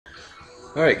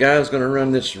Alright guys, gonna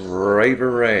run this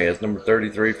Raver Raz number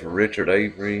 33 for Richard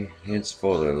Avery. It's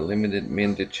for the limited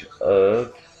mintage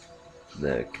of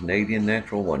the Canadian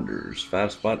Natural Wonders.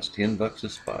 5 spots, $10 a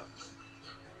spot.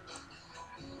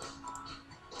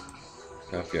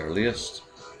 Copy our list.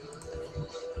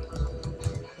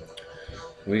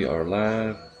 We are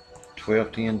live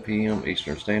 12:10 p.m.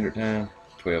 Eastern Standard Time.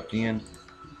 12:10.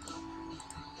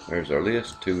 There's our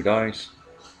list. 2 dice.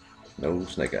 No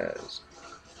snake eyes.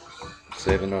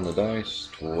 7 on the dice.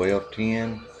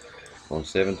 12:10 on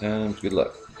 7 times. Good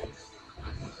luck.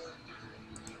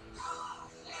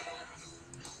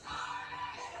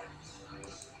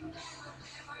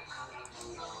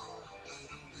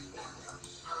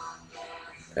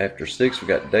 After 6, we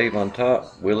got Dave on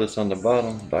top, Willis on the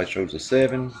bottom. Dice shows a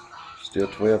 7. Still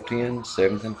 12:10,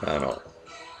 7th and final.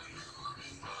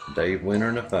 Dave winner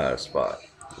in a 5 spot.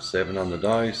 7 on the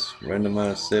dice,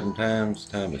 randomized 7 times.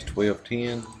 Time is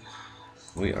 12:10.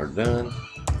 We are done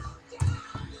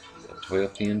at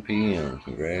 12:10 p.m.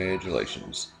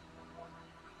 Congratulations.